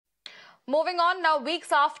Moving on now,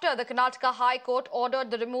 weeks after the Karnataka High Court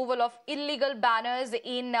ordered the removal of illegal banners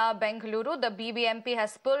in Bengaluru, the BBMP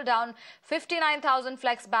has pulled down 59,000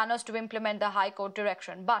 flex banners to implement the High Court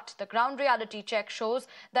direction. But the ground reality check shows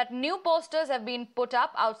that new posters have been put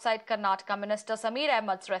up outside Karnataka Minister Samir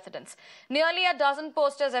Ahmed's residence. Nearly a dozen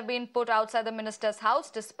posters have been put outside the minister's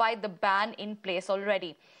house despite the ban in place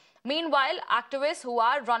already. Meanwhile, activists who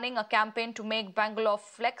are running a campaign to make Bangalore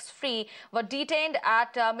flex-free were detained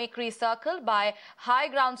at Mekhri Circle by High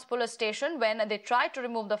Grounds Police Station when they tried to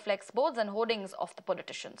remove the flex boards and hoardings of the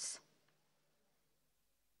politicians.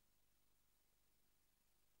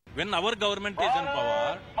 When our government is in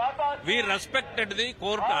power, we respected the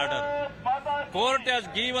court order. Court has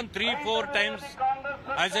given 3-4 times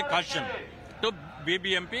as a caution to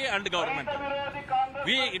BBMP and government.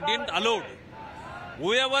 We didn't allow.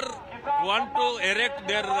 Whoever want to erect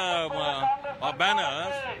their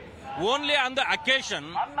banners, only on the occasion,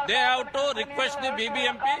 they have to request the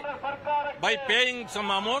BBMP by paying some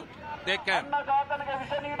amount, they can.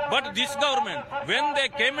 But this government, when they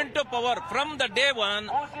came into power, from the day one,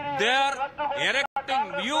 they are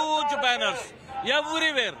erecting huge banners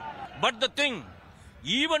everywhere. But the thing,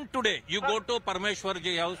 even today, you go to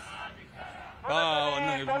Parmeshwarji house,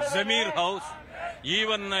 Zamir house,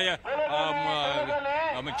 even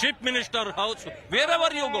Chief Minister house,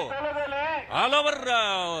 wherever you go, all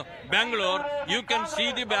over Bangalore, you can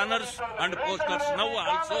see the banners and posters now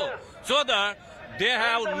also. So that they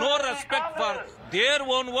have no respect for their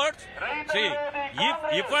own words. See,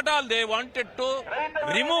 if at all they wanted to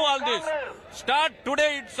remove all this, start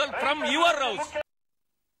today itself from your house.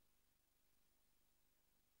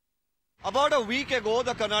 About a week ago,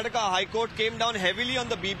 the Karnataka High Court came down heavily on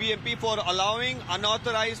the BBMP for allowing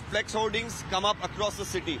unauthorized flex hoardings come up across the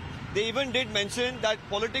city. They even did mention that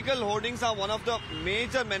political hoardings are one of the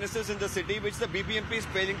major menaces in the city, which the BBMP is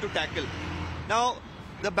failing to tackle. Now,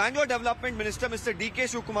 the Bangalore Development Minister, Mr.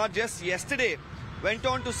 Shivakumar, just yesterday went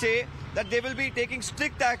on to say that they will be taking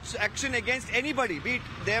strict action against anybody, be it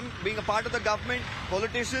them being a part of the government,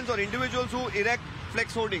 politicians or individuals who erect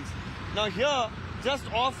flex hoardings. Now here, just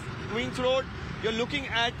off Queen's Road, you're looking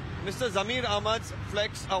at Mr. Samir Ahmed's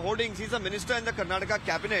flex hoardings. He's a minister in the Karnataka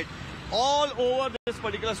cabinet all over this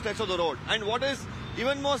particular stretch of the road. And what is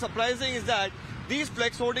even more surprising is that these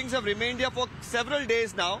flex hoardings have remained here for several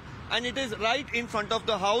days now, and it is right in front of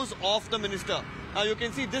the house of the minister. Now you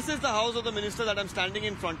can see this is the house of the minister that I'm standing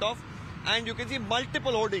in front of, and you can see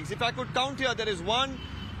multiple hoardings. If I could count here, there is 1,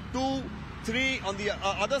 2, 3 on the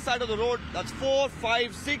other side of the road. That's 4,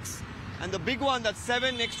 5, 6. And the big one, that's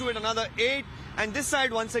 7, next to it another 8. And this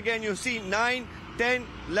side, once again, you see 9, 10,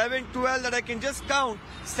 11, 12 that I can just count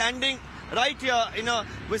standing right here in a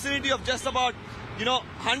vicinity of just about,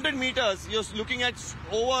 100 meters. You're looking at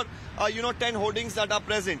over, 10 hoardings that are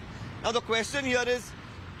present. Now, the question here is,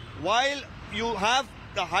 while you have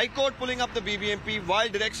the High Court pulling up the BBMP, while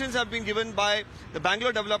directions have been given by the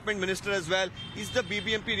Bangalore Development Minister as well, is the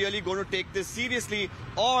BBMP really going to take this seriously,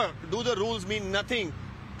 or do the rules mean nothing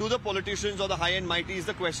to the politicians or the high and mighty is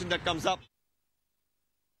the question that comes up.